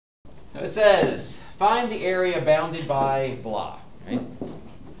So it says, find the area bounded by blah, right?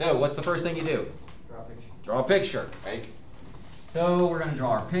 So what's the first thing you do? Draw a picture. Draw a picture, right? So we're going to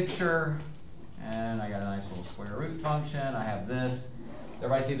draw our picture, and I got a nice little square root function. I have this.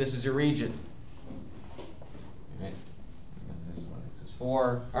 Everybody see this is your region. Right? This is what x is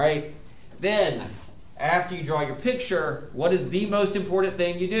 4. All right. Then, after you draw your picture, what is the most important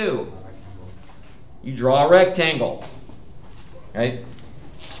thing you do? You draw a rectangle, right?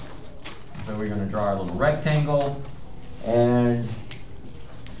 So we're going to draw our little rectangle, and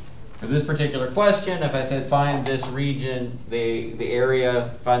for this particular question, if I said find this region, the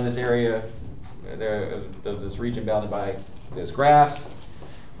area, find this area of this region bounded by those graphs,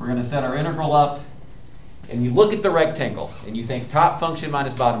 we're going to set our integral up, and you look at the rectangle, and you think top function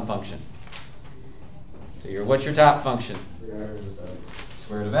minus bottom function. So what's your top function?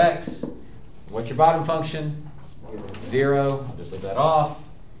 Square root of x. What's your bottom function? 0. I'll just leave that off.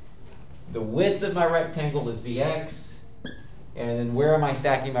 The width of my rectangle is dx. And then where am I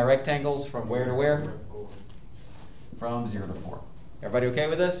stacking my rectangles? From where to where? From 0 to 4. Everybody okay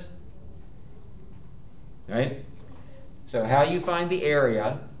with this? Right? So how you find the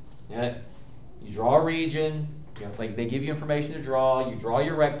area, you draw a region, like they give you information to draw, you draw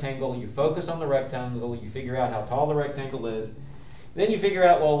your rectangle, you focus on the rectangle, you figure out how tall the rectangle is, then you figure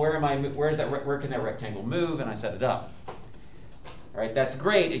out, well, where can that rectangle move, and I set it up. All right, that's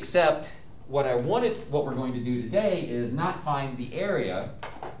great, except what we're going to do today is not find the area,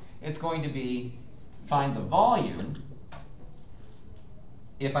 it's going to be find the volume.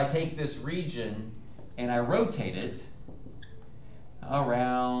 If I take this region and I rotate it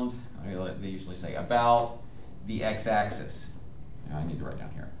around, they usually say about the x-axis. I need to write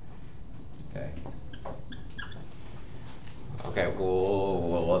down here. Okay. Okay,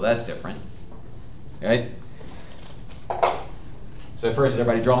 well, that's different. Right? So first, is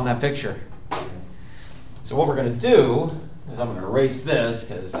everybody drawing that picture? So what we're going to do is I'm going to erase this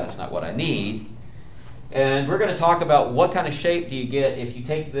because that's not what I need. And we're going to talk about what kind of shape do you get if you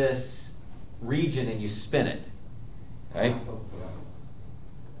take this region and you spin it. Right?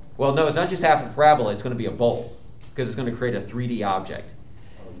 Well, no, it's not just half a parabola. It's going to be a bowl because it's going to create a 3D object.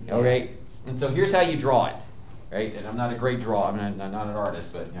 Okay? And so here's how you draw it. Right? And I'm not a great drawer. I'm not an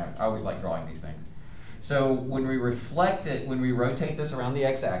artist, but I always like drawing these things. So when we reflect it, when we rotate this around the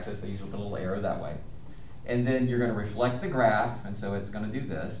x-axis, they usually put a little arrow that way. And then you're going to reflect the graph, and so it's going to do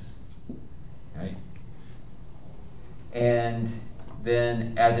this. Right? And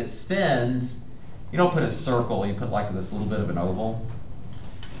then as it spins, you don't put a circle, you put like this little bit of an oval.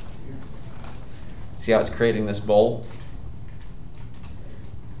 See how it's creating this bowl?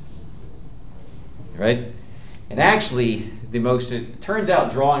 Right? And actually, it turns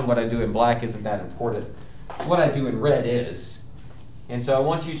out drawing what I do in black isn't that important. What I do in red is. And so I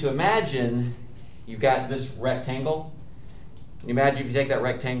want you to imagine you've got this rectangle. Can you imagine if you take that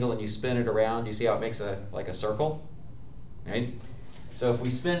rectangle and you spin it around, you see how it makes like a circle? Right? So if we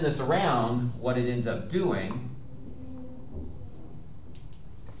spin this around, what it ends up doing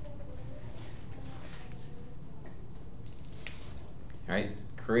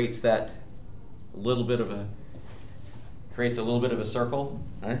creates a little bit of a circle.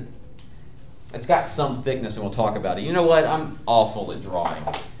 Right? It's got some thickness, and we'll talk about it. You know what? I'm awful at drawing.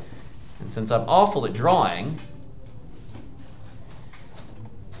 And since I'm awful at drawing,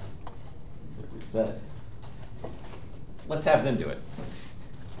 let's have them do it.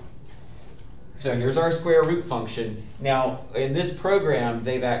 So here's our square root function. Now, in this program,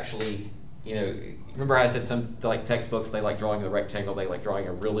 they've actually, remember I said some like textbooks, they like drawing the rectangle, they like drawing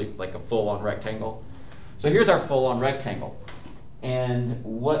a full-on rectangle. So here's our full-on rectangle. And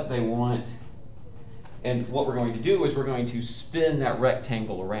what they want, and what we're going to do is we're going to spin that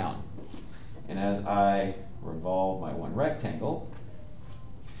rectangle around. And as I revolve my one rectangle,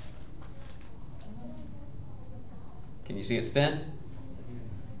 can you see it spin?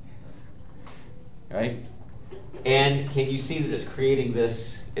 Right? And can you see that it's creating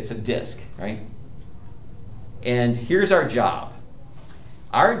this, it's a disk, right? And here's our job.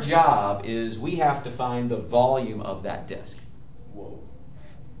 Our job is we have to find the volume of that disk. Whoa.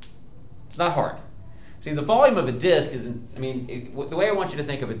 It's not hard. See, the volume of a disk isn't, the way I want you to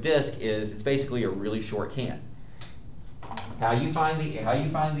think of a disk is it's basically a really short can. How you find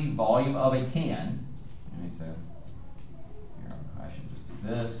the volume of a can, so here, I should just do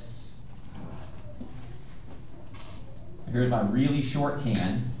this. Here's my really short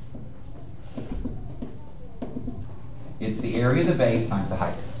can. It's the area of the base times the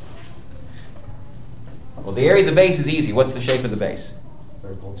height. Well, the area of the base is easy. What's the shape of the base?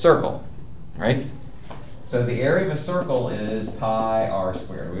 Circle. Circle, right? So the area of a circle is pi r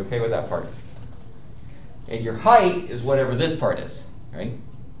squared. Are we okay with that part? And your height is whatever this part is, right?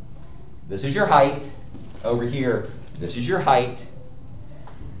 This is your height. Over here, this is your height.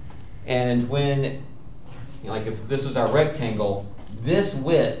 And when, you know, like if this was our rectangle, this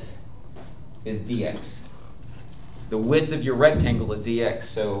width is dx. The width of your rectangle is dx,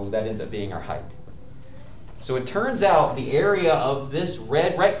 so that ends up being our height. So it turns out the area of this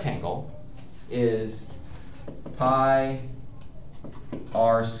red rectangle is pi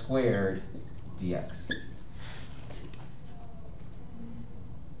r squared dx.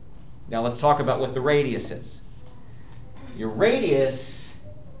 Now let's talk about what the radius is. Your radius,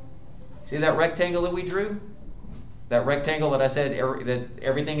 see that rectangle that we drew? That rectangle that I said that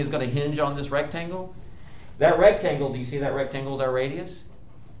everything is going to hinge on this rectangle? That rectangle, do you see that rectangle is our radius?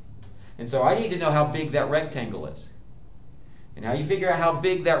 And so I need to know how big that rectangle is. And how you figure out how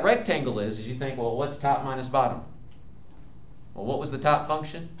big that rectangle is you think, well, what's top minus bottom? Well, what was the top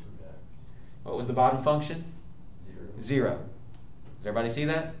function? What was the bottom function? 0. Does everybody see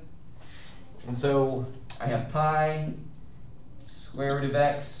that? And so I have pi square root of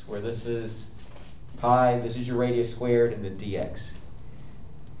x, where this is pi, this is your radius squared, and then dx.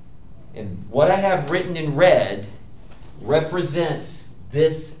 And what I have written in red represents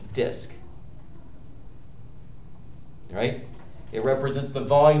this disk. Right? It represents the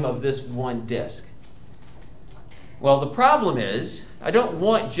volume of this one disk. Well, the problem is, I don't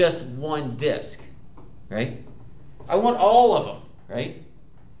want just one disk, right? I want all of them, right?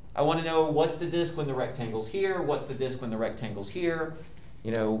 I want to know what's the disk when the rectangle's here, what's the disk when the rectangle's here,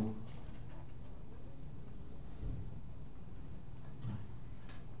 you know.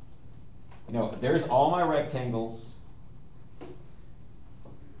 You know, there's all my rectangles.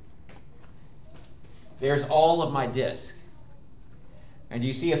 There's all of my disks. And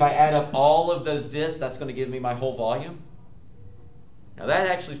you see if I add up all of those disks, that's going to give me my whole volume. Now that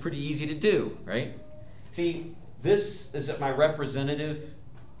actually is pretty easy to do, right? See, this is my representative.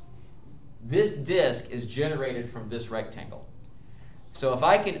 This disk is generated from this rectangle. So if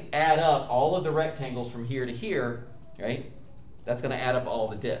I can add up all of the rectangles from here to here, right, that's going to add up all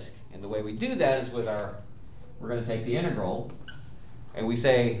the disks. And the way we do that is with we're going to take the integral, and we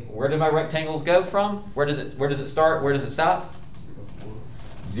say, where do my rectangles go from? Where does it start? Where does it stop?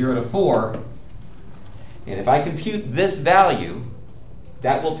 0 to 4. And if I compute this value,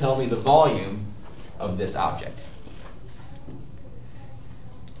 that will tell me the volume of this object.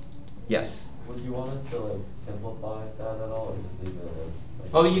 Yes? Would you want us to like simplify that at all, or just leave it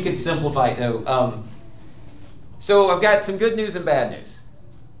as? Like, oh, you can simplify it though. So I've got some good news and bad news,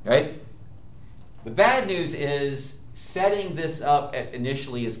 right? The bad news is setting this up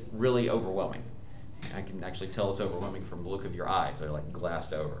initially is really overwhelming. I can actually tell it's overwhelming from the look of your eyes. They're like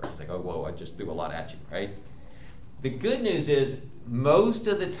glassed over. It's like, oh, whoa, I just threw a lot at you, right? The good news is most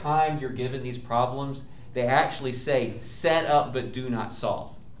of the time you're given these problems, they actually say set up but do not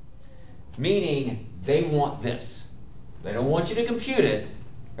solve. Meaning they want this. They don't want you to compute it,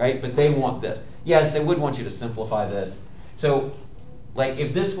 right? But they want this. Yes, they would want you to simplify this. So like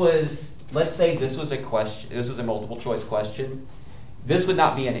if this was, let's say this was a question, this was a multiple choice question, this would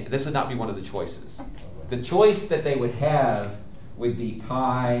not be one of the choices. The choice that they would have would be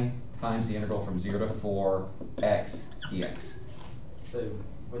pi times the integral from 0 to 4 x dx. So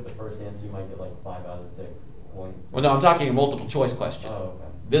with the first answer, you might get like 5 out of 6 points. Well, no, I'm talking a multiple choice question. Oh, okay.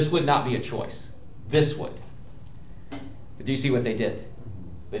 This would not be a choice. This would. Do you see what they did?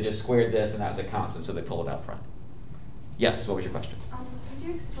 Mm-hmm. They just squared this, and that was a constant, so they pulled it out front. Yes, what was your question? Could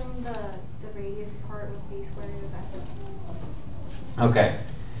you explain the radius part with the square root of x? Okay,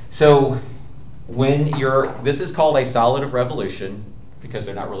 so when this is called a solid of revolution, because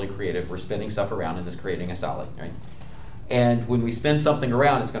they're not really creative. We're spinning stuff around and it's creating a solid, right? And when we spin something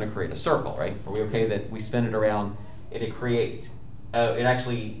around, it's going to create a circle, right? Are we okay that we spin it around and it creates, it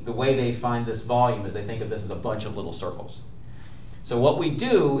actually, the way they find this volume is they think of this as a bunch of little circles. So what we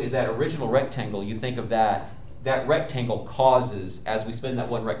do is that original rectangle, you think of that rectangle causes, as we spin that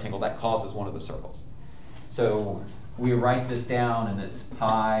one rectangle, that causes one of the circles. So we write this down and it's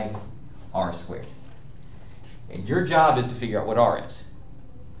pi r squared. And your job is to figure out what r is.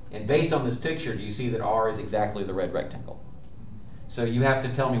 And based on this picture, do you see that r is exactly the red rectangle? So you have to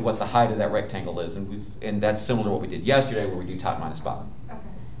tell me what the height of that rectangle is, and that's similar to what we did yesterday where we do top minus bottom. Okay.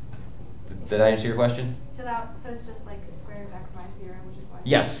 Did I answer your question? So it's just like the square root of x minus 0, which is why.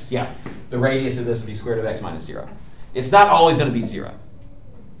 Yes, yeah. The radius of this would be square root of x minus 0. It's not always going to be 0,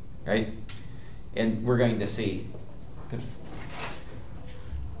 right? And we're going to see.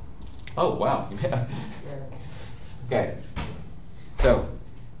 Oh, wow. Okay. So,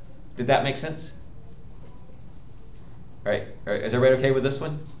 did that make sense? Right? Is everybody okay with this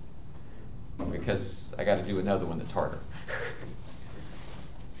one? Because I got to do another one that's harder.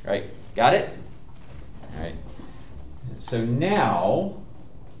 Right? Got it? All right. So now,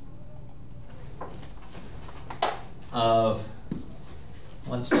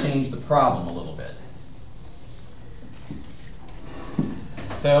 let's change the problem a little bit.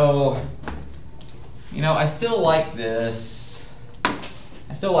 So, you know, I still like this.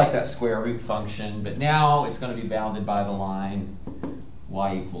 I still like that square root function, but now it's going to be bounded by the line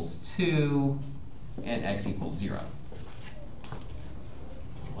y equals 2 and x equals 0.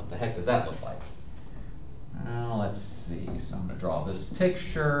 What the heck does that look like? Well, let's see. So I'm going to draw this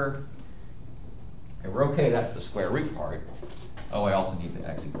picture. Okay, we're okay, that's the square root part. Oh, I also need the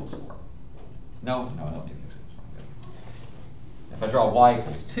x equals 4. No, I don't need the x equals 4. Good. If I draw y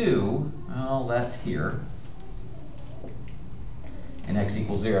equals 2, well, that's here. And x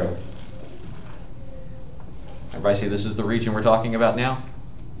equals 0. Everybody see this is the region we're talking about now?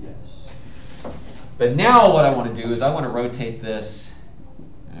 Yes. But now what I want to do is I want to rotate this.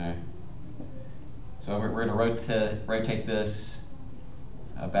 So we're going to rotate this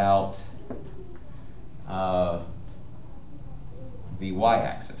about the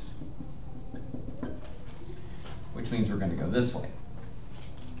y-axis, which means we're going to go this way.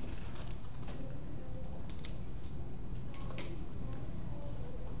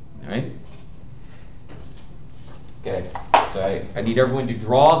 All right? Okay, so I need everyone to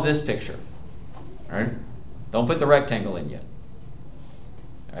draw this picture. All right? Don't put the rectangle in yet.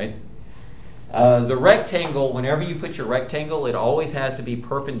 All right? The rectangle, whenever you put your rectangle, it always has to be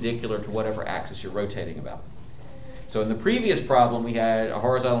perpendicular to whatever axis you're rotating about. So in the previous problem, we had a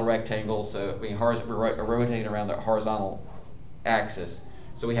horizontal rectangle, so we're rotating around the horizontal axis,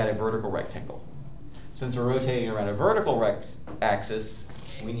 so we had a vertical rectangle. Since we're rotating around a vertical axis,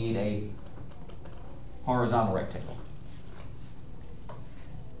 we need a horizontal rectangle.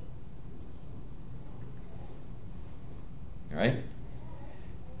 All right?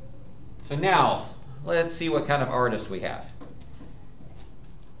 So now, let's see what kind of artist we have.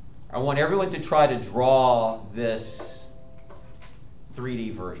 I want everyone to try to draw this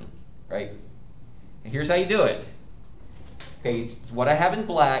 3D version, right? And here's how you do it. Okay, what I have in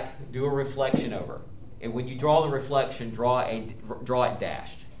black, do a reflection over. And when you draw the reflection, draw it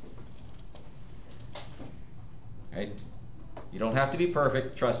dashed. Right? You don't have to be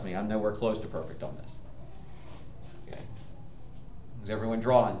perfect. Trust me, I'm nowhere close to perfect on this. Okay. Is everyone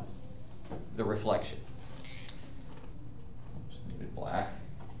drawing the reflection? Just need it black.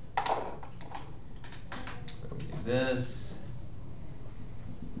 So we do this.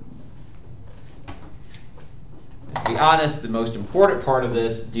 And to be honest, the most important part of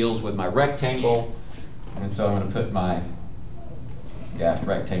this deals with my rectangle. And so I'm going to put my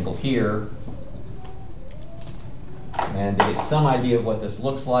rectangle here. And to get some idea of what this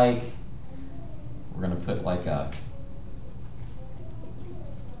looks like, we're going to put like a,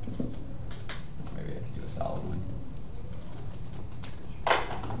 maybe I can do a solid one.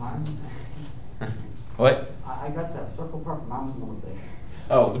 What? I got that circle part, mine was a little big.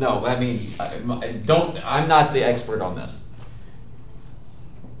 Oh, no, I mean, I'm not the expert on this.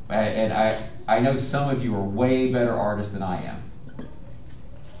 And I know some of you are way better artists than I am.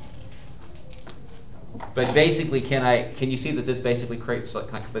 But basically, can you see that this basically creates like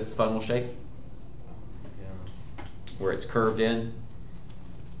kind of this funnel shape? Yeah. Where it's curved in?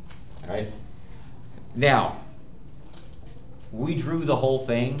 All right. Now, we drew the whole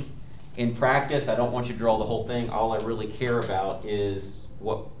thing. In practice, I don't want you to draw the whole thing. All I really care about is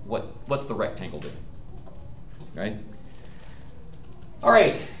what's the rectangle doing? Right? All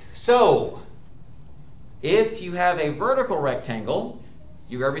right. So, if you have a vertical rectangle,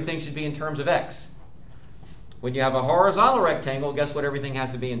 everything should be in terms of x. When you have a horizontal rectangle, guess what everything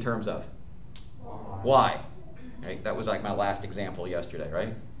has to be in terms of? Y. Right? That was like my last example yesterday,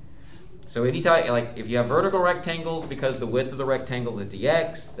 right? So anytime, like if you have vertical rectangles, because the width of the rectangle is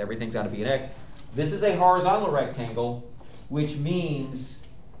dx, everything's got to be an x. This is a horizontal rectangle, which means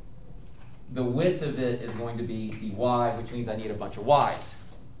the width of it is going to be dy, which means I need a bunch of y's.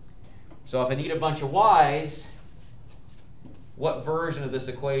 So if I need a bunch of y's, what version of this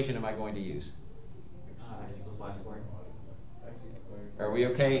equation am I going to use? X equals y squared. Are we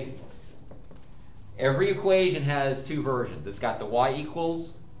okay? Every equation has two versions. It's got the y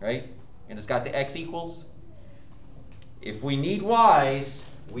equals, right? And it's got the x equals. If we need y's,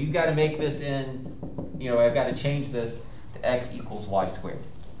 we've got to make this in, I've got to change this to x equals y squared.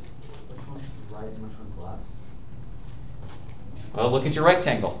 Which one's right and which one's left? Well, look at your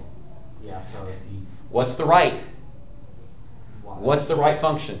rectangle. Yeah, so it'd be What's the right? y. What's the right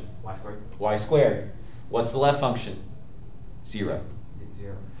function? Y squared. Y squared. What's the left function? 0.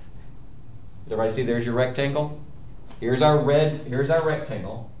 0. Does everybody see there's your rectangle? Here's our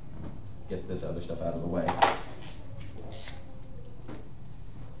rectangle. Get this other stuff out of the way.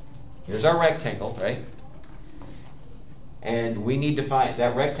 Here's our rectangle, right? And we need to find,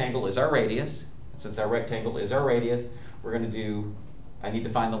 that rectangle is our radius. Since our rectangle is our radius, we're going to do, I need to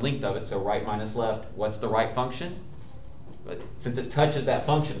find the length of it, so right minus left. What's the right function? But since it touches that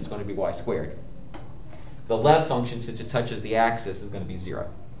function, it's going to be y squared. The left function, since it touches the axis, is going to be 0.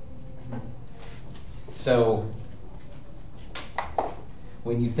 So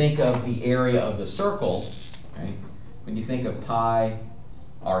when you think of the area of the circle, right, when you think of pi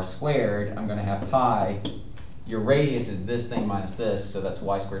r squared, I'm going to have pi. Your radius is this thing minus this, so that's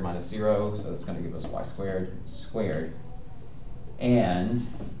y squared minus 0, so that's going to give us y squared squared. And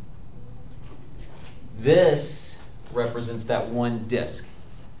this represents that one disk.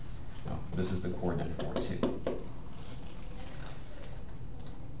 No, this is the coordinate for it too.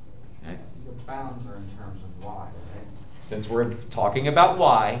 Okay. Your bounds are in terms of y, right? Since we're talking about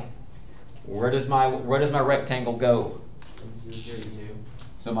y, where does my rectangle go? From 0 to 2.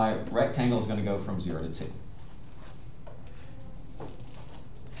 So my rectangle is going to go from 0 to 2.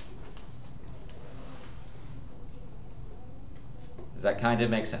 Does that kind of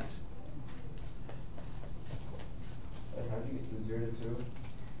make sense? And how do you get from 0 to 2?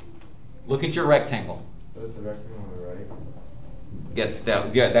 Look at your rectangle. So it's the rectangle on the right. Get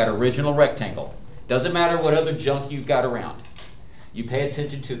that original rectangle. Doesn't matter what other junk you've got around. You pay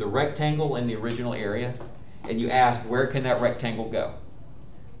attention to the rectangle in the original area, and you ask, where can that rectangle go?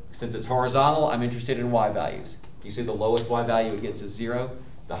 Since it's horizontal, I'm interested in y values. You see the lowest y value it gets is 0.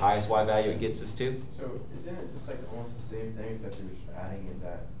 The highest y value it gets is 2. So isn't it just like almost the same thing except you're just adding in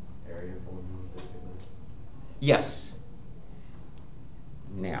that area for you basically? Yes.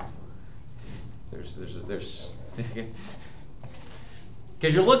 Now, there's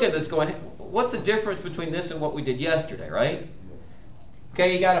because you're looking at this going, what's the difference between this and what we did yesterday, right?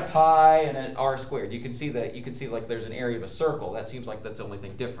 Okay, you got a pi and an r squared. You can see like there's an area of a circle. That seems like that's the only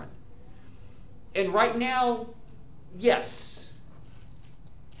thing different. And right now, yes,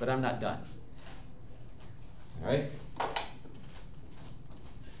 but I'm not done. All right?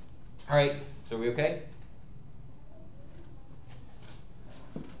 All right, so are we okay?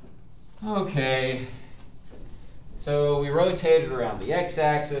 Okay. So we rotated around the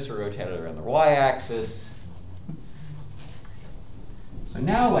x-axis, we rotated around the y-axis. So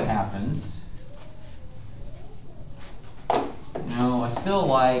now what happens, I still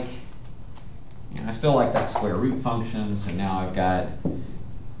like that square root function, so now I've got,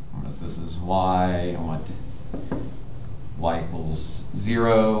 this is y, I want y equals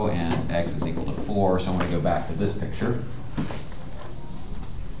 0 and x is equal to 4, so I'm going to go back to this picture.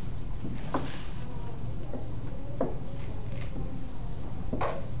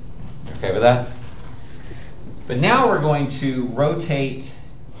 Okay with that? But now we're going to rotate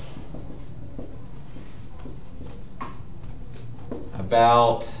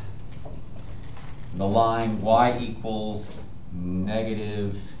about the line y equals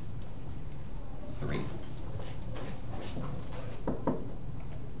 -3.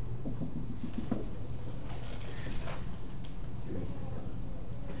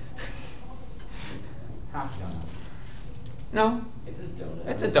 Half donut. No, It's a donut.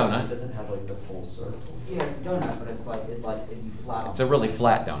 It's a donut. It doesn't have like the full circle. Yeah, it's a donut, but it's like if you flat. it's a really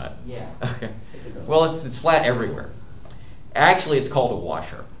flat donut. Yeah. Okay. It's a donut. Well, it's flat everywhere. Actually, it's called a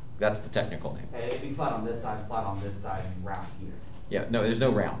washer. That's the technical name. It'd be flat on this side, and round here. Yeah, no, there's no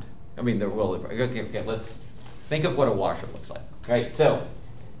round. I mean, okay, let's think of what a washer looks like. Right, so,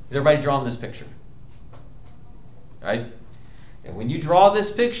 is everybody drawing this picture? Right? And when you draw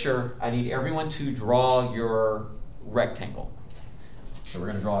this picture, I need everyone to draw your rectangle. So we're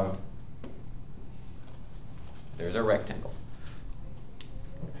going to draw, there's our rectangle.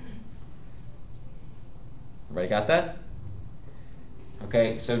 Everybody got that?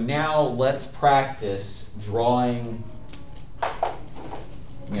 Okay, so now let's practice drawing,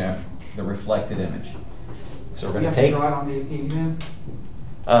 the reflected image. So we're going to take. Draw it on the AP exam.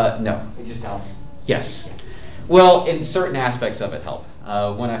 No. It just helps. Yes. Well, in certain aspects of it help.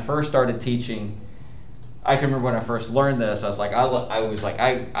 When I first started teaching, I can remember when I first learned this. I was like, I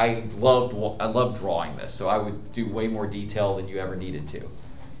loved drawing this, so I would do way more detail than you ever needed to.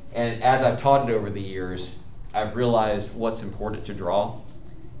 And as I've taught it over the years, I've realized what's important to draw,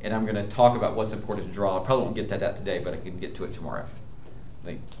 and I'm going to talk about what's important to draw. I probably won't get to that today, but I can get to it tomorrow.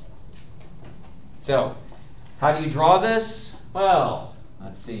 So, how do you draw this? Well,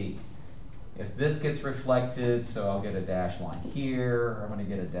 let's see. If this gets reflected, so I'll get a dashed line here, I'm going to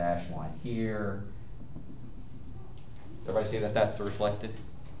get a dashed line here. Everybody see that that's reflected?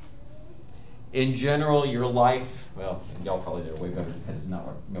 In general, your life, well, and y'all probably did a way better, that is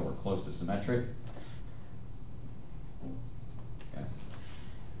nowhere close to symmetric. Okay.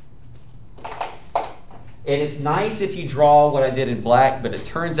 And it's nice if you draw what I did in black, but it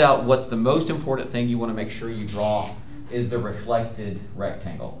turns out what's the most important thing you want to make sure you draw is the reflected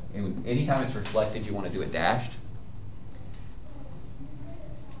rectangle. And anytime it's reflected, you want to do it dashed.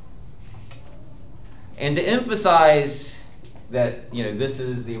 And to emphasize that, this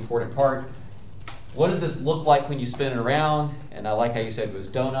is the important part, what does this look like when you spin it around? And I like how you said it was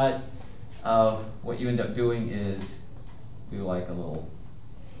donut. What you end up doing is do like a little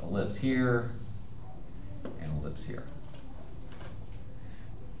ellipse here and ellipse here.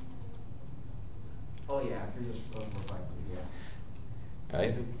 Oh yeah, if you're just going reflected, yeah.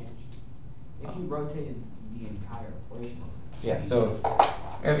 Right? If you rotated the entire equation. Yeah, so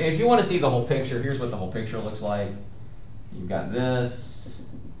if you want to see the whole picture, here's what the whole picture looks like. You've got this.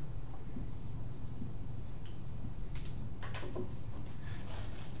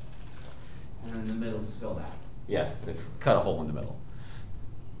 And in the middle is filled out. Yeah, cut a hole in the middle.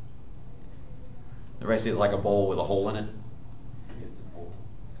 Everybody see it like a bowl with a hole in it? It's a bowl.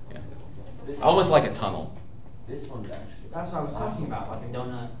 Yeah. This Almost like a tunnel. This one's actually. That's what I was talking about, like a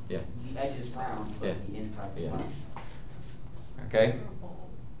donut. Yeah. The edge is round, but Yeah. the inside's Yeah. flat. Okay?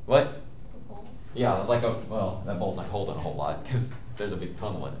 What? Yeah, like that bowl's not holding a whole lot because there's a big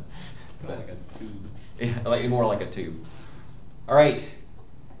tunnel in it. But, Like a tube. yeah, like more like a tube. All right.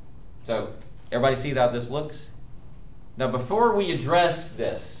 So everybody see how this looks? Now before we address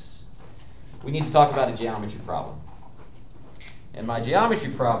this, we need to talk about a geometry problem. And my geometry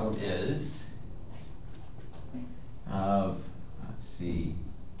problem is, let's see.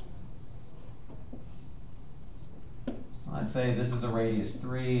 Let's say this is a radius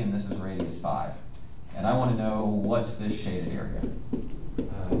 3 and this is a radius 5. And I want to know what's this shaded area.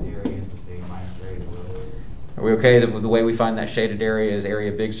 Area is the big minus area of the little. Are we okay with the way we find that shaded area is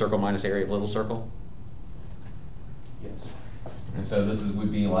area of big circle minus area of little circle? Yes. And so this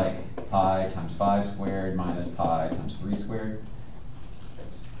would be like pi times 5 squared minus pi times 3 squared.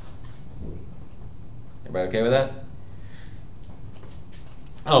 Everybody okay with that?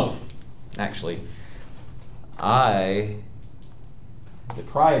 Oh, actually, I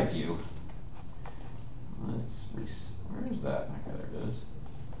deprived you. Where is that? Okay, there it is.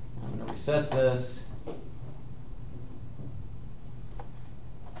 I'm going to reset this.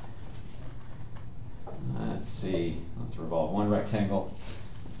 Let's see. Let's revolve one rectangle.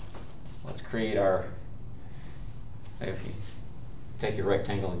 Let's create our. If you take your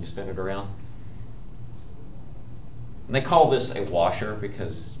rectangle and you spin it around. And they call this a washer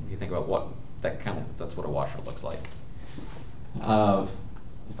because if you think about that's what a washer looks like.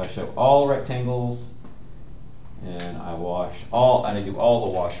 If I show all rectangles and I do all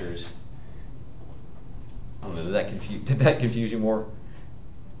the washers. I don't know, did that confuse you more?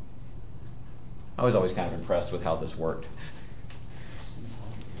 I was always kind of impressed with how this worked.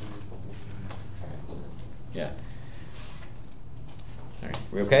 Yeah. All right,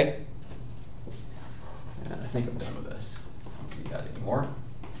 we okay? I think I'm done with this. I don't need that anymore.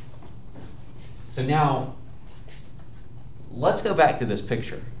 So now, let's go back to this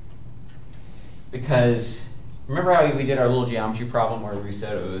picture. Because remember how we did our little geometry problem where we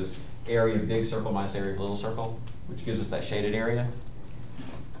said it was area of big circle minus area of little circle, which gives us that shaded area?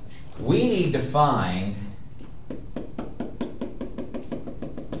 We need to find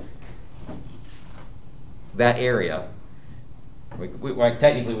that area.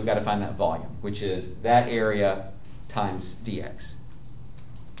 Technically, we've got to find that volume, which is that area times dx.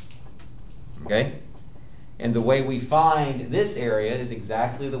 Okay? And the way we find this area is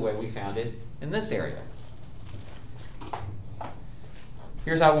exactly the way we found it in this area.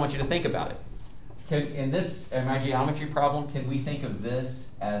 Here's how I want you to think about it. In my geometry problem, can we think of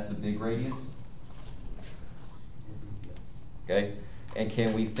this as the big radius? Okay? And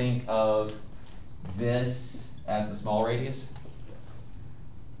can we think of this as the small radius?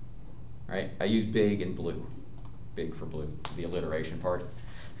 Right? I use big and blue. Big for blue, the alliteration part.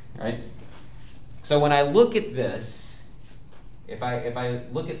 Right? So when I look at this, if I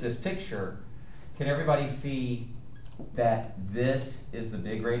look at this picture, can everybody see that this is the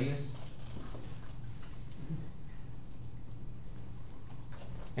big radius?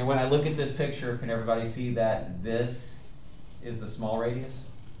 And when I look at this picture, can everybody see that this is the small radius?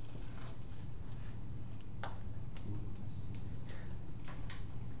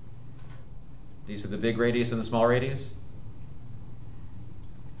 Do you see the big radius and the small radius?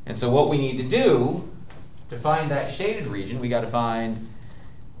 And so what we need to do to find that shaded region, we got to find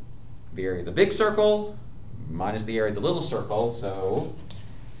the area of the big circle minus the area of the little circle, so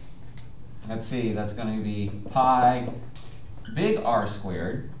let's see, that's going to be pi big R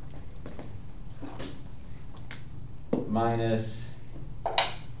squared minus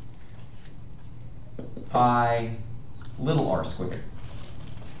pi little r squared.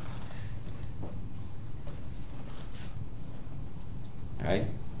 All right?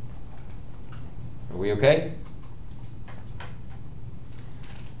 Are we okay?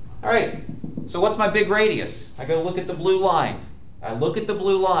 All right, so what's my big radius? I go look at the blue line. I look at the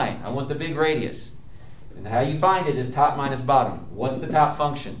blue line. I want the big radius. And how you find it is top minus bottom. What's the top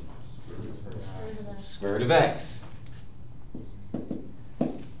function? Square root of x.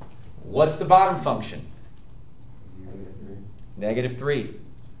 What's the bottom function? -3.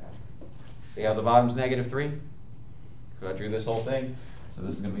 See how the bottom's -3? So I drew this whole thing. So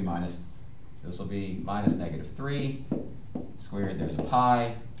this is going to be minus, this will be minus -3 squared. There's a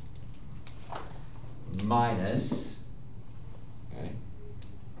pi minus, okay,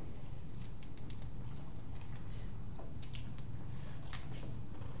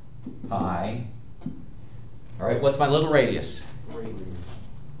 pi. All right, what's my little radius?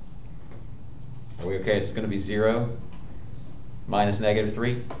 Are we okay? It's going to be 0 minus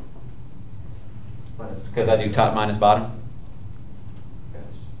 -3 because I do top minus bottom.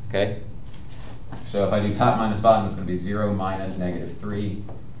 Okay. So if I do top minus bottom, it's going to be 0 minus -3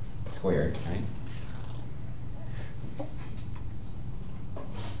 squared. Right?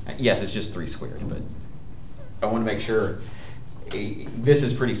 Yes, it's just 3 squared, but I want to make sure this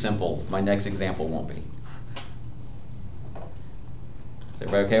is pretty simple. My next example won't be. Is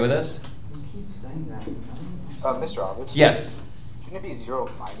everybody okay with this? You keep saying that. Mr. Roberts? Yes. Shouldn't it be 0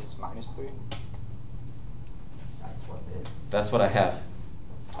 minus -3? That's what it is. That's what I have.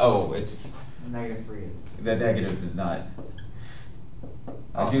 Oh, it's -3 is. the negative is not.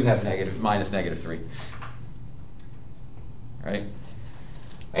 I do have negative minus -3. Right?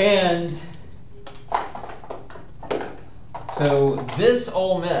 And so this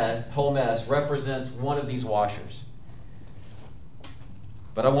whole mess represents one of these washers.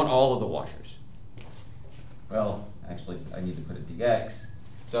 But I want all of the washers. Well, actually, I need to put a dx.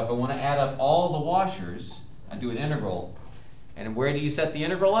 So if I want to add up all the washers, I do an integral. And where do you set the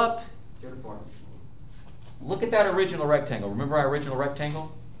integral up? 0 to 4. Look at that original rectangle. Remember our original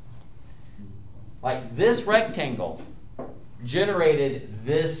rectangle? Like this rectangle generated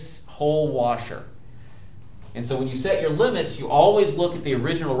this whole washer. And so when you set your limits, you always look at the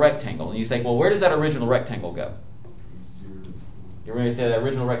original rectangle and you think, well, where does that original rectangle go? You're going to say that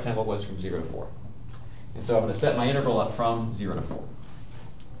original rectangle was from 0 to 4. And so I'm going to set my integral up from 0 to 4.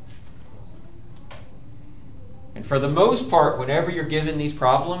 And for the most part, whenever you're given these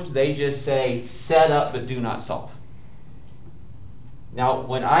problems, they just say set up but do not solve. Now,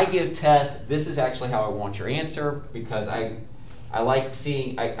 when I give tests, this is actually how I want your answer, because I like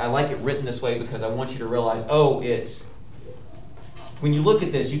seeing, I like it written this way because I want you to realize, oh, it's, when you look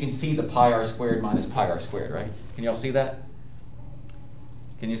at this, you can see the pi r squared minus pi r squared, right? Can you all see that?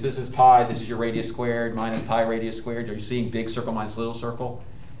 Can you, this is pi, this is your radius squared minus pi radius squared. Are you seeing big circle minus little circle?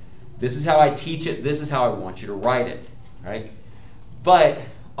 This is how I teach it. This is how I want you to write it, right? But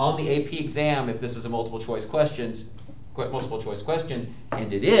on the AP exam, if this is a multiple choice question,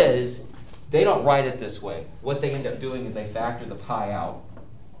 and it is, they don't write it this way. What they end up doing is they factor the pi out.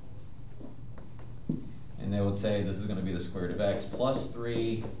 And they would say this is going to be the square root of x plus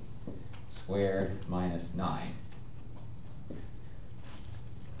 3 squared minus 9.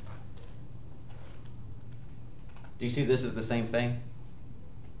 Do you see this is the same thing?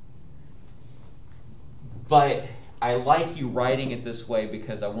 But I like you writing it this way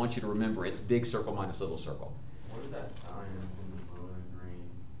because I want you to remember it's big circle minus little circle. What is that sign in the blue and green?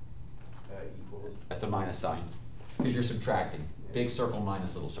 That equals? That's a minus sign because you're subtracting. Big circle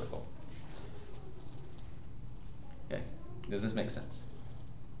minus little circle. Okay, does this make sense?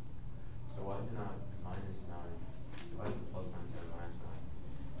 So why is it not minus 9? Why is it plus 9 instead of minus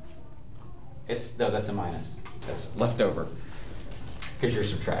 9? It's, no, that's a minus. That's left over because you're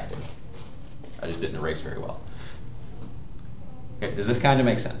subtracting. I just didn't erase very well. Okay, does this kind of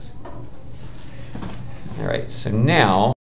make sense? All right, so now